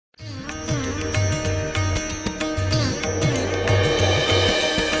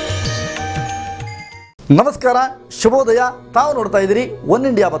ನಮಸ್ಕಾರ, ಶುಭೋದಯ. ತಾವು ನೋಡ್ತಾ ಇದ್ದೀರಿ ಒನ್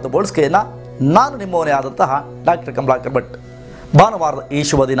ಇಂಡಿಯಾ ಮತ್ತು ಬೋಲ್ಸ್ಕೆಯನ್ನ. ನಾನು ನಿಮ್ಮವನೇ ಆದಂತಹ ಡಾಕ್ಟರ್ ಕಮಲಾಕರ್ ಭಟ್. ಭಾನುವಾರದ ಈ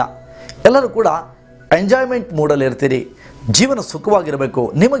ಶುಭ ದಿನ ಎಲ್ಲರೂ ಕೂಡ ಎಂಜಾಯ್ಮೆಂಟ್ ಮೂಡಲ್ಲಿ ಇರ್ತೀರಿ. ಜೀವನ ಸುಖವಾಗಿರಬೇಕು,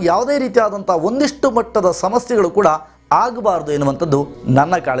 ನಿಮಗೆ ಯಾವುದೇ ರೀತಿಯಾದಂಥ ಒಂದಿಷ್ಟು ಮಟ್ಟದ ಸಮಸ್ಯೆಗಳು ಕೂಡ ಆಗಬಾರ್ದು ಎನ್ನುವಂಥದ್ದು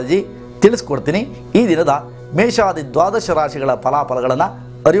ನನ್ನ ಕಾಳಜಿ. ತಿಳಿಸ್ಕೊಡ್ತೀನಿ. ಈ ದಿನದ ಮೇಷಾದಿ ದ್ವಾದಶ ರಾಶಿಗಳ ಫಲಾಫಲಗಳನ್ನು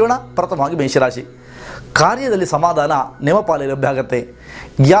ಅರಿಯೋಣ. ಪ್ರಥಮವಾಗಿ ಮೇಷರಾಶಿ. ಕಾರ್ಯದಲ್ಲಿ ಸಮಾಧಾನ ನಿಮ್ಮ ಪಾಲಿಗೆ ಲಭ್ಯ ಆಗುತ್ತೆ.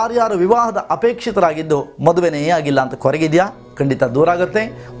 ಯಾರ್ಯಾರು ವಿವಾಹದ ಅಪೇಕ್ಷಿತರಾಗಿದ್ದು ಮದುವೆನೇ ಆಗಿಲ್ಲ ಅಂತ ಕೊರಗಿದೆಯಾ, ಖಂಡಿತ ದೂರ ಆಗುತ್ತೆ.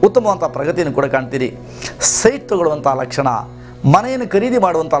 ಉತ್ತಮವಂಥ ಪ್ರಗತಿಯನ್ನು ಕೂಡ ಕಾಣ್ತೀರಿ. ಸೈಟ್ ತಗೊಳ್ಳುವಂಥ ಲಕ್ಷಣ, ಮನೆಯನ್ನು ಖರೀದಿ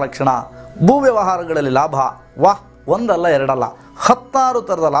ಮಾಡುವಂಥ ಲಕ್ಷಣ, ಭೂ ವ್ಯವಹಾರಗಳಲ್ಲಿ ಲಾಭ. ವಾಹ್, ಒಂದಲ್ಲ ಎರಡಲ್ಲ 16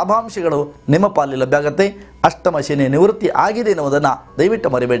 ಥರದ ಲಾಭಾಂಶಗಳು ನಿಮ್ಮ ಪಾಲಿಗೆ ಲಭ್ಯ ಆಗುತ್ತೆ. ಅಷ್ಟಮ ಶನಿ ನಿವೃತ್ತಿ ಆಗಿದೆ ಎನ್ನುವುದನ್ನು ದಯವಿಟ್ಟು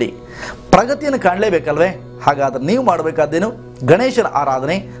ಮರಿಬೇಡಿ. ಪ್ರಗತಿಯನ್ನು ಕಾಣಲೇಬೇಕಲ್ವೇ? ಹಾಗಾದರೆ ನೀವು ಮಾಡಬೇಕಾದ್ದೇನು? ಗಣೇಶನ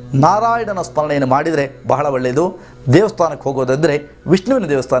ಆರಾಧನೆ, ನಾರಾಯಣನ ಸ್ಮರಣೆಯನ್ನು ಮಾಡಿದರೆ ಬಹಳ ಒಳ್ಳೆಯದು. ದೇವಸ್ಥಾನಕ್ಕೆ ಹೋಗೋದಾದರೆ ವಿಷ್ಣುವಿನ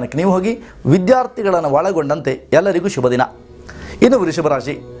ದೇವಸ್ಥಾನಕ್ಕೆ ನೀವು ಹೋಗಿ. ವಿದ್ಯಾರ್ಥಿಗಳನ್ನು ಒಳಗೊಂಡಂತೆ ಎಲ್ಲರಿಗೂ ಶುಭ ದಿನ. ಇನ್ನು ವೃಷಭ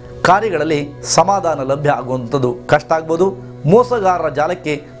ರಾಶಿ. ಕಾರ್ಯಗಳಲ್ಲಿ ಸಮಾಧಾನ ಲಭ್ಯ ಆಗುವಂಥದ್ದು ಕಷ್ಟ ಆಗ್ಬೋದು. ಮೋಸಗಾರರ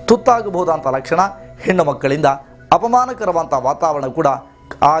ಜಾಲಕ್ಕೆ ತುತ್ತಾಗಬಹುದಂಥ ಲಕ್ಷಣ. ಹೆಣ್ಣು ಮಕ್ಕಳಿಂದ ಅಪಮಾನಕರವಂಥ ವಾತಾವರಣ ಕೂಡ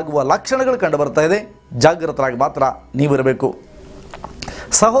ಆಗುವ ಲಕ್ಷಣಗಳು ಕಂಡು ಬರ್ತಾ ಇದೆ. ಜಾಗೃತರಾಗಿ ಮಾತ್ರ ನೀವಿರಬೇಕು.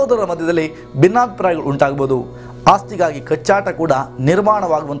 ಸಹೋದರರ ಮಧ್ಯದಲ್ಲಿ ಭಿನ್ನಾಭಿಪ್ರಾಯಗಳು ಉಂಟಾಗಬಹುದು. ಆಸ್ತಿಗಾಗಿ ಕಚ್ಚಾಟ ಕೂಡ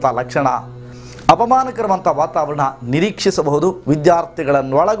ನಿರ್ಮಾಣವಾಗುವಂಥ ಲಕ್ಷಣ. ಅಪಮಾನಕರವಂಥ ವಾತಾವರಣ ನಿರೀಕ್ಷಿಸಬಹುದು.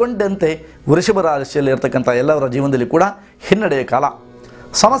 ವಿದ್ಯಾರ್ಥಿಗಳನ್ನು ಒಳಗೊಂಡಂತೆ ವೃಷಭ ರಾಶಿಯಲ್ಲಿ ಇರತಕ್ಕಂಥ ಎಲ್ಲವರ ಜೀವನದಲ್ಲಿ ಕೂಡ ಹಿನ್ನಡೆಯ ಕಾಲ.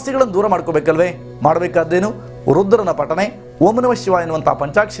 ಸಮಸ್ಯೆಗಳನ್ನು ದೂರ ಮಾಡ್ಕೋಬೇಕಲ್ವೇ? ಮಾಡಬೇಕಾದ್ದೇನು? ರುದ್ರನ ಪಠನೆ, ಓಂ ನಮಃ ಶಿವಾಯ ಎನ್ನುವಂಥ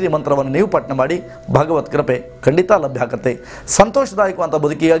ಪಂಚಾಕ್ಷರಿ ಮಂತ್ರವನ್ನು ನೀವು ಪಠನೆ ಮಾಡಿ. ಭಗವತ್ ಕೃಪೆ ಖಂಡಿತ ಲಭ್ಯ ಆಗುತ್ತೆ. ಸಂತೋಷದಾಯಕವಂಥ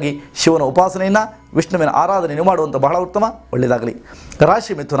ಬದುಕಿಗಾಗಿ ಶಿವನ ಉಪಾಸನೆಯನ್ನು, ವಿಷ್ಣುವಿನ ಆರಾಧನೆಯನ್ನು ಮಾಡುವಂಥ ಬಹಳ ಉತ್ತಮ. ಒಳ್ಳೆಯದಾಗಲಿ.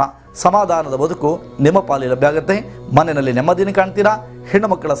 ರಾಶಿ ಮಿಥುನ. ಸಮಾಧಾನದ ಬದುಕು ನಿಮ್ಮ ಪಾಲಿಗೆ ಲಭ್ಯ ಆಗುತ್ತೆ. ಮನೆಯಲ್ಲಿ ನೆಮ್ಮದಿಯನ್ನು ಕಾಣ್ತೀರಾ. ಹೆಣ್ಣು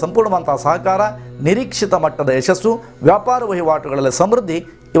ಮಕ್ಕಳ ಸಂಪೂರ್ಣವಂಥ ಸಹಕಾರ, ನಿರೀಕ್ಷಿತ ಮಟ್ಟದ ಯಶಸ್ಸು, ವ್ಯಾಪಾರ ವಹಿವಾಟುಗಳಲ್ಲಿ ಸಮೃದ್ಧಿ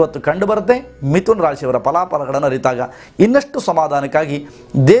ಇವತ್ತು ಕಂಡುಬರುತ್ತೆ. ಮಿಥುನ ರಾಶಿಯವರ ಫಲಾಫಲಗಳನ್ನು ಅರಿತಾಗ ಇನ್ನಷ್ಟು ಸಮಾಧಾನಕ್ಕಾಗಿ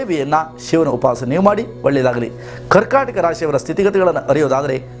ದೇವಿಯನ್ನು, ಶಿವನ ಉಪಾಸನೆ ನೀವು ಮಾಡಿ. ಒಳ್ಳೆಯದಾಗಲಿ. ಕರ್ಕಾಟಕ ರಾಶಿಯವರ ಸ್ಥಿತಿಗತಿಗಳನ್ನು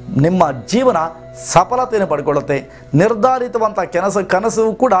ಅರಿಯೋದಾದರೆ ನಿಮ್ಮ ಜೀವನ ಸಫಲತೆಯನ್ನು ಪಡ್ಕೊಳ್ಳುತ್ತೆ. ನಿರ್ಧಾರಿತವಂಥ ಕನಸು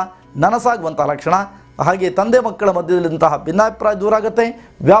ಕೂಡ ನನಸಾಗುವಂಥ ಲಕ್ಷಣ. ಹಾಗೆ ತಂದೆ ಮಕ್ಕಳ ಮಧ್ಯದಲ್ಲಿಂತಹ ಭಿನ್ನಾಭಿಪ್ರಾಯ ದೂರ ಆಗುತ್ತೆ.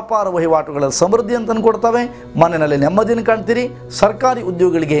 ವ್ಯಾಪಾರ ವಹಿವಾಟುಗಳ ಸಮೃದ್ಧಿ ಅಂತ ಕೊಡ್ತವೆ. ಮನೆಯಲ್ಲಿ ನೆಮ್ಮದಿಯನ್ನು ಕಾಣ್ತೀರಿ. ಸರ್ಕಾರಿ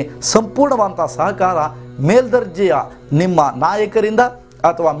ಉದ್ಯೋಗಿಗಳಿಗೆ ಸಂಪೂರ್ಣವಂಥ ಸಹಕಾರ ಮೇಲ್ದರ್ಜೆಯ ನಿಮ್ಮ ನಾಯಕರಿಂದ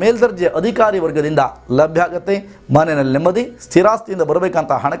ಅಥವಾ ಮೇಲ್ದರ್ಜೆಯ ಅಧಿಕಾರಿ ವರ್ಗದಿಂದ ಲಭ್ಯ ಆಗುತ್ತೆ. ಮನೆಯಲ್ಲಿ ನೆಮ್ಮದಿ, ಸ್ಥಿರಾಸ್ತಿಯಿಂದ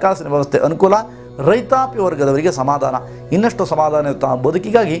ಬರಬೇಕಂತ ಹಣಕಾಸಿನ ವ್ಯವಸ್ಥೆ ಅನುಕೂಲ. ರೈತಾಪಿ ವರ್ಗದವರಿಗೆ ಸಮಾಧಾನ. ಇನ್ನಷ್ಟು ಸಮಾಧಾನಯುತ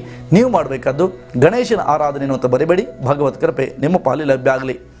ಬದುಕಿಗಾಗಿ ನೀವು ಮಾಡಬೇಕಾದ್ದು ಗಣೇಶನ ಆರಾಧನೆಯನ್ನು ಅಂತ ಬರಿಬೇಡಿ. ಭಗವತ್ ಕೃಪೆ ನಿಮ್ಮ ಪಾಲಿ ಲಭ್ಯ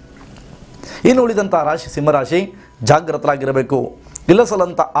ಆಗಲಿ. ಇನ್ನು ಉಳಿದಂಥ ರಾಶಿ ಸಿಂಹರಾಶಿ. ಜಾಗೃತರಾಗಿರಬೇಕು.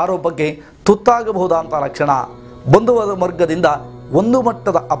 ಇಲ್ಲಸಲಂಥ ಆರೋಪಕ್ಕೆ ತುತ್ತಾಗಬಹುದಂಥ ಲಕ್ಷಣ. ಬಂಧು ವರ್ಗದಿಂದ ಒಂದು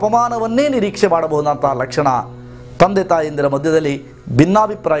ಮಟ್ಟದ ಅಪಮಾನವನ್ನೇ ನಿರೀಕ್ಷೆ ಮಾಡಬಹುದಂಥ ಲಕ್ಷಣ. ತಂದೆ ತಾಯಿಯಂದಿರ ಮಧ್ಯದಲ್ಲಿ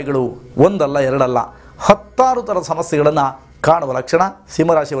ಭಿನ್ನಾಭಿಪ್ರಾಯಗಳು ಒಂದಲ್ಲ ಎರಡಲ್ಲ 16 ಥರದ ಸಮಸ್ಯೆಗಳನ್ನು ಕಾಣುವ ಲಕ್ಷಣ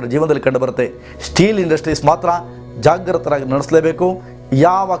ಸಿಂಹರಾಶಿಯವರ ಜೀವನದಲ್ಲಿ ಕಂಡುಬರುತ್ತೆ. ಸ್ಟೀಲ್ ಇಂಡಸ್ಟ್ರೀಸ್ ಮಾತ್ರ ಜಾಗೃತರಾಗಿ ನಡೆಸಲೇಬೇಕು.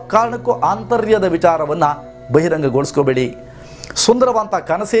 ಯಾವ ಕಾರಣಕ್ಕೂ ಆಂತರ್ಯದ ವಿಚಾರವನ್ನು ಬಹಿರಂಗಗೊಳಿಸ್ಕೋಬೇಡಿ. ಸುಂದರವಂಥ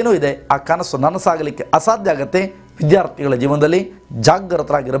ಕನಸೇನೂ ಇದೆ, ಆ ಕನಸು ನನಸಾಗಲಿಕ್ಕೆ ಅಸಾಧ್ಯ ಆಗುತ್ತೆ. ವಿದ್ಯಾರ್ಥಿಗಳ ಜೀವನದಲ್ಲಿ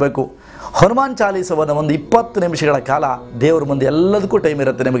ಜಾಗೃತರಾಗಿರಬೇಕು. ಹನುಮಾನ್ ಚಾಲೀಸವನ್ನು ಒಂದು 20 ನಿಮಿಷಗಳ ಕಾಲ ದೇವರ ಮುಂದೆ, ಎಲ್ಲದಕ್ಕೂ ಟೈಮ್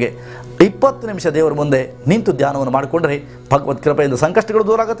ಇರುತ್ತೆ ನಿಮಗೆ, 20 ನಿಮಿಷ ದೇವರ ಮುಂದೆ ನಿಂತು ಧ್ಯಾನವನ್ನು ಮಾಡಿಕೊಂಡ್ರೆ ಭಗವತ್ ಕೃಪೆಯಿಂದ ಸಂಕಷ್ಟಗಳು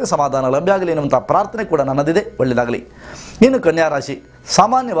ದೂರ ಆಗುತ್ತೆ. ಸಮಾಧಾನ ಲಭ್ಯ ಆಗಲಿ ಎನ್ನುವಂಥ ಪ್ರಾರ್ಥನೆ ಕೂಡ ನನ್ನದಿದೆ. ಒಳ್ಳೆಯದಾಗಲಿ. ಇನ್ನು ಕನ್ಯಾ ರಾಶಿ.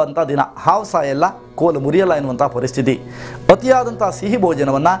 ಸಾಮಾನ್ಯವಾದಂಥ ದಿನ. ಹಾವಸ ಎಲ್ಲ ಕೋಲು ಮುರಿಯಲ್ಲ ಎನ್ನುವಂಥ ಪರಿಸ್ಥಿತಿ. ಅತಿಯಾದಂಥ ಸಿಹಿ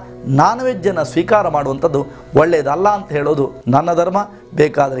ಭೋಜನವನ್ನು, ನಾನ್ ವೆಜ್ಜನ್ನು ಸ್ವೀಕಾರ ಮಾಡುವಂಥದ್ದು ಒಳ್ಳೆಯದಲ್ಲ ಅಂತ ಹೇಳೋದು ನನ್ನ ಧರ್ಮ.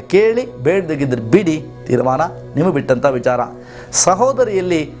 ಬೇಕಾದರೆ ಕೇಳಿ, ಬೇಡದಿದ್ದರೆ ಬಿಡಿ. ತೀರ್ಮಾನ ನಿಮಗೆ ಬಿಟ್ಟಂಥ ವಿಚಾರ.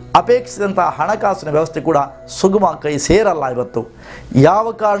 ಸಹೋದರಿಯಲ್ಲಿ ಅಪೇಕ್ಷಿಸಿದಂಥ ಹಣಕಾಸಿನ ವ್ಯವಸ್ಥೆ ಕೂಡ ಸುಗಮ ಕೈ ಸೇರಲ್ಲ ಇವತ್ತು. ಯಾವ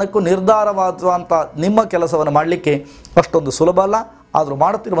ಕಾರಣಕ್ಕೂ ನಿರ್ಧಾರವಾದಂಥ ನಿಮ್ಮ ಕೆಲಸವನ್ನು ಮಾಡಲಿಕ್ಕೆ ಅಷ್ಟೊಂದು ಸುಲಭ ಅಲ್ಲ. ಆದರೂ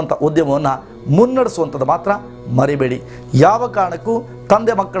ಮಾಡುತ್ತಿರುವಂಥ ಉದ್ಯಮವನ್ನು ಮುನ್ನಡೆಸುವಂಥದ್ದು ಮಾತ್ರ ಮರಿಬೇಡಿ. ಯಾವ ಕಾರಣಕ್ಕೂ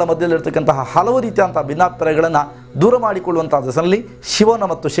ತಂದೆ ಮಕ್ಕಳ ಮಧ್ಯದಲ್ಲಿರ್ತಕ್ಕಂತಹ ಹಲವು ರೀತಿಯಂಥ ಭಿನ್ನಾಭಿಪ್ರಾಯಗಳನ್ನು ದೂರ ಮಾಡಿಕೊಳ್ಳುವಂಥ ದಿಸೆಯಲ್ಲಿ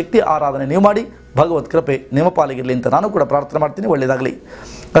ಶಿವನ ಮತ್ತು ಶಕ್ತಿ ಆರಾಧನೆ ನೀವು ಮಾಡಿ. ಭಗವತ್ ಕೃಪೆ ನಿಮ್ಮ ಪಾಲಿಗಿರಲಿ ಅಂತ ನಾನು ಕೂಡ ಪ್ರಾರ್ಥನೆ ಮಾಡ್ತೀನಿ. ಒಳ್ಳೆಯದಾಗಲಿ.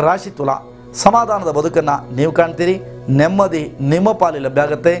 ರಾಶಿ ತುಲಾ. ಸಮಾಧಾನದ ಬದುಕನ್ನು ನೀವು ಕಾಣ್ತೀರಿ. ನೆಮ್ಮದಿ ನಿಮ್ಮ ಪಾಲಿ ಲಭ್ಯ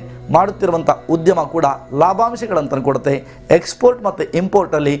ಆಗುತ್ತೆ. ಮಾಡುತ್ತಿರುವಂಥ ಉದ್ಯಮ ಕೂಡ ಲಾಭಾಂಶಗಳನ್ನು ತಂದುಕೊಡುತ್ತೆ. ಎಕ್ಸ್ಪೋರ್ಟ್ ಮತ್ತು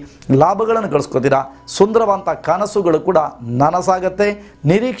ಇಂಪೋರ್ಟಲ್ಲಿ ಲಾಭಗಳನ್ನು ಗಳಿಸ್ಕೋತೀರಾ. ಸುಂದರವಂಥ ಕನಸುಗಳು ಕೂಡ ನನಸಾಗತ್ತೆ.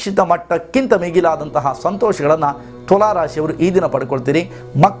 ನಿರೀಕ್ಷಿತ ಮಟ್ಟಕ್ಕಿಂತ ಮಿಗಿಲಾದಂತಹ ಸಂತೋಷಗಳನ್ನು ತುಲಾರಾಶಿಯವರು ಈ ದಿನ ಪಡ್ಕೊಳ್ತೀರಿ.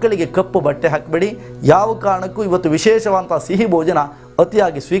 ಮಕ್ಕಳಿಗೆ ಕಪ್ಪು ಬಟ್ಟೆ ಹಾಕಬೇಡಿ. ಯಾವ ಕಾರಣಕ್ಕೂ ಇವತ್ತು ವಿಶೇಷವಾದಂಥ ಸಿಹಿ ಭೋಜನ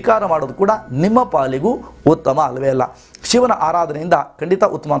ಅತಿಯಾಗಿ ಸ್ವೀಕಾರ ಮಾಡೋದು ಕೂಡ ನಿಮ್ಮ ಪಾಲಿಗೂ ಉತ್ತಮ ಅಲ್ಲವೇ ಅಲ್ಲ. ಶಿವನ ಆರಾಧನೆಯಿಂದ ಖಂಡಿತ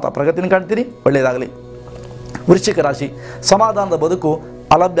ಉತ್ತಮ ಅಂತ ಪ್ರಗತಿನ ಕಾಣ್ತೀರಿ. ಒಳ್ಳೆಯದಾಗಲಿ. ವೃಶ್ಚಿಕ ರಾಶಿ. ಸಮಾಧಾನದ ಬದುಕು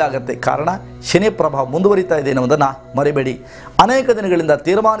ಅಲಭ್ಯ ಆಗುತ್ತೆ. ಕಾರಣ ಶನಿ ಪ್ರಭಾವ ಮುಂದುವರಿತಾ ಇದೆ ಎನ್ನುವುದನ್ನು ಮರಿಬೇಡಿ. ಅನೇಕ ದಿನಗಳಿಂದ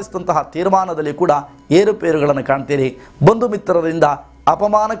ತೀರ್ಮಾನಿಸಿದಂತಹ ತೀರ್ಮಾನದಲ್ಲಿ ಕೂಡ ಏರುಪೇರುಗಳನ್ನು ಕಾಣ್ತೀರಿ. ಬಂಧು ಮಿತ್ರರಿಂದ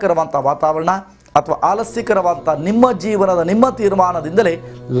ಅಪಮಾನಕರವಂಥ ವಾತಾವರಣ, ಅಥವಾ ಆಲಸ್ಯಕರವಾದಂಥ ನಿಮ್ಮ ಜೀವನದ ನಿಮ್ಮ ತೀರ್ಮಾನದಿಂದಲೇ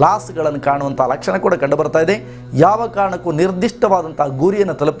ಲಾಸ್ಗಳನ್ನು ಕಾಣುವಂಥ ಲಕ್ಷಣ ಕೂಡ ಕಂಡುಬರ್ತಾ ಇದೆ. ಯಾವ ಕಾರಣಕ್ಕೂ ನಿರ್ದಿಷ್ಟವಾದಂಥ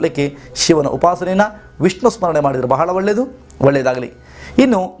ಗುರಿಯನ್ನು ತಲುಪಲಿಕ್ಕೆ ಶಿವನ ಉಪಾಸನೆಯನ್ನು ವಿಷ್ಣು ಸ್ಮರಣೆ ಮಾಡಿದರೆ ಬಹಳ ಒಳ್ಳೆಯದಾಗಲಿ.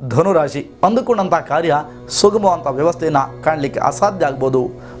 ಇನ್ನು ಧನುರಾಶಿ, ಅಂದುಕೊಂಡಂಥ ಕಾರ್ಯ ಸುಗಮವಂಥ ವ್ಯವಸ್ಥೆಯನ್ನು ಕಾಣಲಿಕ್ಕೆ ಅಸಾಧ್ಯ ಆಗ್ಬೋದು.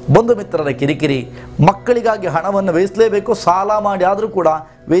 ಬಂಧು ಮಿತ್ರರ ಕಿರಿಕಿರಿ, ಮಕ್ಕಳಿಗಾಗಿ ಹಣವನ್ನು ವ್ಯಯಿಸಲೇಬೇಕು, ಸಾಲ ಮಾಡಿ ಆದರೂ ಕೂಡ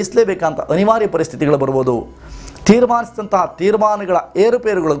ವ್ಯಯಿಸಲೇಬೇಕಂತ ಅನಿವಾರ್ಯ ಪರಿಸ್ಥಿತಿಗಳು ಬರ್ಬೋದು. ತೀರ್ಮಾನಿಸಿದಂತಹ ತೀರ್ಮಾನಗಳ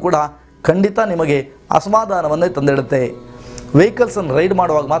ಏರುಪೇರುಗಳು ಕೂಡ ಖಂಡಿತ ನಿಮಗೆ ಅಸಮಾಧಾನವನ್ನೇ ತಂದಿಡುತ್ತೆ. ವೆಹಿಕಲ್ಸನ್ನು ರೈಡ್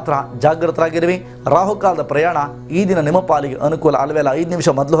ಮಾಡುವಾಗ ಮಾತ್ರ ಜಾಗೃತರಾಗಿರುವಿ. ರಾಹುಕಾಲದ ಪ್ರಯಾಣ ಈ ದಿನ ನಿಮ್ಮ ಪಾಲಿಗೆ ಅನುಕೂಲ ಅಲ್ವೇ ಅಲ್ಲ. 5 ನಿಮಿಷ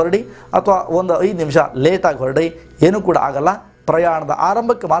ಮೊದಲು ಹೊರಡಿ ಅಥವಾ ಒಂದು 5 ನಿಮಿಷ ಲೇಟಾಗಿ ಹೊರಡಿ, ಏನೂ ಕೂಡ ಆಗಲ್ಲ. ಪ್ರಯಾಣದ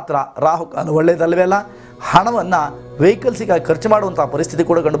ಆರಂಭಕ್ಕೆ ಮಾತ್ರ ರಾಹುಕಾಲ ಒಳ್ಳೆಯದಲ್ವೇ ಅಲ್ಲ. ಹಣವನ್ನು ವೆಹಿಕಲ್ಸಿಗಾಗಿ ಖರ್ಚು ಮಾಡುವಂಥ ಪರಿಸ್ಥಿತಿ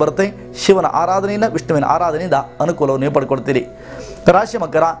ಕೂಡ ಕಂಡುಬರುತ್ತೆ. ಶಿವನ ಆರಾಧನೆಯಿಂದ, ವಿಷ್ಣುವಿನ ಆರಾಧನೆಯಿಂದ ಅನುಕೂಲವನ್ನು ನೀವು ಪಡ್ಕೊಳ್ತೀರಿ. ರಾಶಿ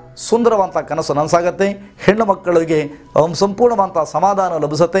ಮಕರ, ಸುಂದರವಂಥ ಕನಸು ನನಸಾಗತ್ತೆ. ಹೆಣ್ಣು ಮಕ್ಕಳಿಗೆ ಸಂಪೂರ್ಣವಂಥ ಸಮಾಧಾನ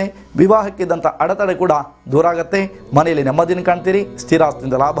ಲಭಿಸುತ್ತೆ. ವಿವಾಹಕ್ಕಿದ್ದಂಥ ಅಡೆತಡೆ ಕೂಡ ದೂರ ಆಗುತ್ತೆ. ಮನೆಯಲ್ಲಿ ನೆಮ್ಮದಿಯನ್ನು ಕಾಣ್ತೀರಿ.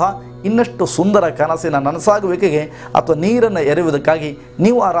 ಸ್ಥಿರಾಸ್ತಿಯಿಂದ ಲಾಭ. ಇನ್ನಷ್ಟು ಸುಂದರ ಕನಸಿನ ನನಸಾಗುವಿಕೆಗೆ ಅಥವಾ ನೀರನ್ನು ಎರೆಯುವುದಕ್ಕಾಗಿ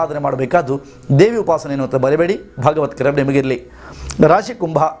ನೀವು ಆರಾಧನೆ ಮಾಡಬೇಕಾದ್ದು ದೇವಿ ಉಪಾಸನೆಯನ್ನು ಅಂತ ಬರಬೇಡಿ. ಭಗವತ್ ಕೃಪೆ ನಿಮಗಿರಲಿ. ರಾಶಿ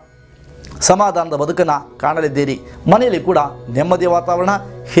ಕುಂಭ, ಸಮಾಧಾನದ ಬದುಕನ್ನು ಕಾಣಲಿದ್ದೀರಿ. ಮನೆಯಲ್ಲಿ ಕೂಡ ನೆಮ್ಮದಿಯ ವಾತಾವರಣ,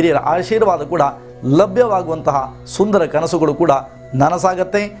 ಹಿರಿಯರ ಆಶೀರ್ವಾದ ಕೂಡ ಲಭ್ಯವಾಗುವಂತಹ ಸುಂದರ ಕನಸುಗಳು ಕೂಡ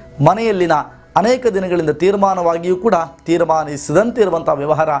ನನಸಾಗತ್ತೆ. ಮನೆಯಲ್ಲಿನ ಅನೇಕ ದಿನಗಳಿಂದ ತೀರ್ಮಾನವಾಗಿಯೂ ಕೂಡ ತೀರ್ಮಾನಿಸಿದಂತೆ ಇರುವಂಥ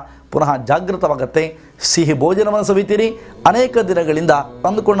ವ್ಯವಹಾರ ಪುನಃ ಜಾಗೃತವಾಗುತ್ತೆ. ಸಿಹಿ ಭೋಜನವನ್ನು ಸವಿತೀರಿ. ಅನೇಕ ದಿನಗಳಿಂದ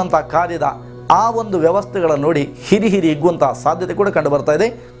ಅಂದುಕೊಂಡಂಥ ಕಾರ್ಯದ ಆ ಒಂದು ವ್ಯವಸ್ಥೆಗಳನ್ನು ನೋಡಿ ಹಿರಿ ಹಿಗ್ಗುವಂಥ ಸಾಧ್ಯತೆ ಕೂಡ ಕಂಡುಬರ್ತಾ ಇದೆ.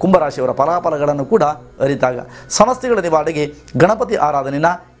 ಕುಂಭರಾಶಿಯವರ ಫಲಾಫಲಗಳನ್ನು ಕೂಡ ಅರಿತಾಗ ಸಮಸ್ಯೆಗಳ ನಿವಾರಣೆಗೆ ಗಣಪತಿ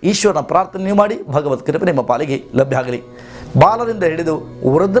ಆರಾಧನೆಯನ್ನು, ಈಶ್ವರನ ಪ್ರಾರ್ಥನೆ ನೀವು ಮಾಡಿ. ಭಗವತ್ ಕೃಪೆ ನಿಮ್ಮ ಪಾಲಿಗೆ ಲಭ್ಯ ಆಗಲಿ. ಬಾಲರಿಂದ ಹಿಡಿದು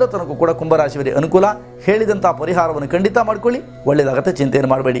ವೃದ್ಧರ ತನಕ ಕೂಡ ಕುಂಭರಾಶಿಯವರಿಗೆ ಅನುಕೂಲ. ಹೇಳಿದಂಥ ಪರಿಹಾರವನ್ನು ಖಂಡಿತ ಮಾಡಿಕೊಳ್ಳಿ, ಒಳ್ಳೆಯದಾಗತ್ತೆ, ಚಿಂತೆಯನ್ನು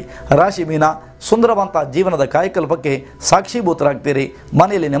ಮಾಡಬೇಡಿ. ರಾಶಿ ಮೀನ, ಸುಂದರವಂಥ ಜೀವನದ ಕಾಯಕಲ್ಪಕ್ಕೆ ಸಾಕ್ಷೀಭೂತರಾಗ್ತೀರಿ.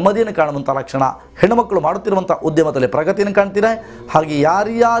 ಮನೆಯಲ್ಲಿ ನೆಮ್ಮದಿಯನ್ನು ಕಾಣುವಂಥ ಲಕ್ಷಣ. ಹೆಣ್ಣುಮಕ್ಕಳು ಮಾಡುತ್ತಿರುವಂಥ ಉದ್ಯಮದಲ್ಲಿ ಪ್ರಗತಿಯನ್ನು ಕಾಣ್ತೀರಾ. ಹಾಗೆ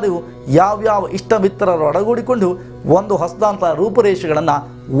ಯಾರ್ಯಾರು ಯಾವ್ಯಾವ ಇಷ್ಟ ಮಿತ್ರರು ಒಡಗೂಡಿಕೊಂಡು ಒಂದು ಹೊಸದಂಥ ರೂಪುರೇಷೆಗಳನ್ನು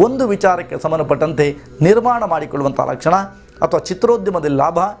ಒಂದು ವಿಚಾರಕ್ಕೆ ಸಂಬಂಧಪಟ್ಟಂತೆ ನಿರ್ಮಾಣ ಮಾಡಿಕೊಳ್ಳುವಂಥ ಲಕ್ಷಣ. ಅಥವಾ ಚಿತ್ರೋದ್ಯಮದಲ್ಲಿ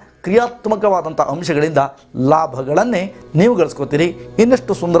ಲಾಭ, ಕ್ರಿಯಾತ್ಮಕವಾದಂಥ ಅಂಶಗಳಿಂದ ಲಾಭಗಳನ್ನೇ ನೀವು ಗಳಿಸ್ಕೋತೀರಿ.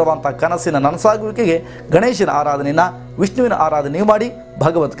 ಇನ್ನಷ್ಟು ಸುಂದರವಾದಂಥ ಕನಸಿನ ನನಸಾಗುವಿಕೆಗೆ ಗಣೇಶನ ಆರಾಧನೆಯನ್ನು, ವಿಷ್ಣುವಿನ ಆರಾಧನೆ ನೀವು ಮಾಡಿ.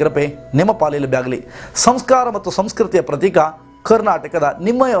 ಭಗವತ್ ಕೃಪೆ ನಿಮ್ಮ ಪಾಲಿಗೆ ಲಭ್ಯ. ಸಂಸ್ಕಾರ ಮತ್ತು ಸಂಸ್ಕೃತಿಯ ಪ್ರತೀಕ ಕರ್ನಾಟಕದ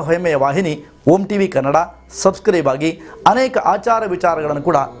ನಿಮ್ಮ ಹೆಮ್ಮೆಯ ವಾಹಿನಿ ಓಂ ಟಿವಿ ಕನ್ನಡ. ಸಬ್ಸ್ಕ್ರೈಬ್ ಆಗಿ. ಅನೇಕ ಆಚಾರ ವಿಚಾರಗಳನ್ನು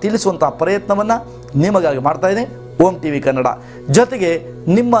ಕೂಡ ತಿಳಿಸುವಂಥ ಪ್ರಯತ್ನವನ್ನು ನಿಮಗಾಗಿ ಮಾಡ್ತಾ ಇದೆ ಓಂ ಟಿವಿ ಕನ್ನಡ. ಜೊತೆಗೆ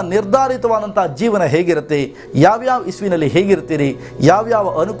ನಿಮ್ಮ ನಿರ್ಧಾರಿತವಾದಂಥ ಜೀವನ ಹೇಗಿರುತ್ತೆ, ಯಾವ್ಯಾವ ಇಸ್ವಿನಲ್ಲಿ ಹೇಗಿರ್ತೀರಿ,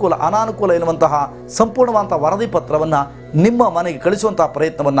 ಯಾವ್ಯಾವ ಅನುಕೂಲ ಅನಾನುಕೂಲ ಎನ್ನುವಂತಹ ಸಂಪೂರ್ಣವಾದಂಥ ವರದಿ ಪತ್ರವನ್ನು ನಿಮ್ಮ ಮನೆಗೆ ಕಳಿಸುವಂಥ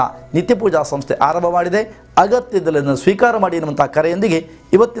ಪ್ರಯತ್ನವನ್ನು ನಿತ್ಯಪೂಜಾ ಸಂಸ್ಥೆ ಆರಂಭ ಮಾಡಿದೆ. ಅಗತ್ಯದಲ್ಲಿ ಸ್ವೀಕಾರ ಮಾಡಿ ಎನ್ನುವಂಥ ಕರೆಯೊಂದಿಗೆ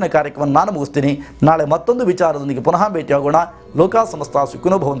ಇವತ್ತಿನ ಕಾರ್ಯಕ್ರಮವನ್ನು ನಾನು ಮುಗಿಸ್ತೀನಿ. ನಾಳೆ ಮತ್ತೊಂದು ವಿಚಾರದೊಂದಿಗೆ ಪುನಃ ಭೇಟಿಯಾಗೋಣ. ಲೋಕ ಸಮಸ್ತ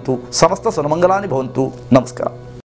ಸುಖಿನೋ ಭವಂತು, ಸಮಸ್ತ ಸನ್ಮಂಗಲಾನಿ ಭವಂತು. ನಮಸ್ಕಾರ.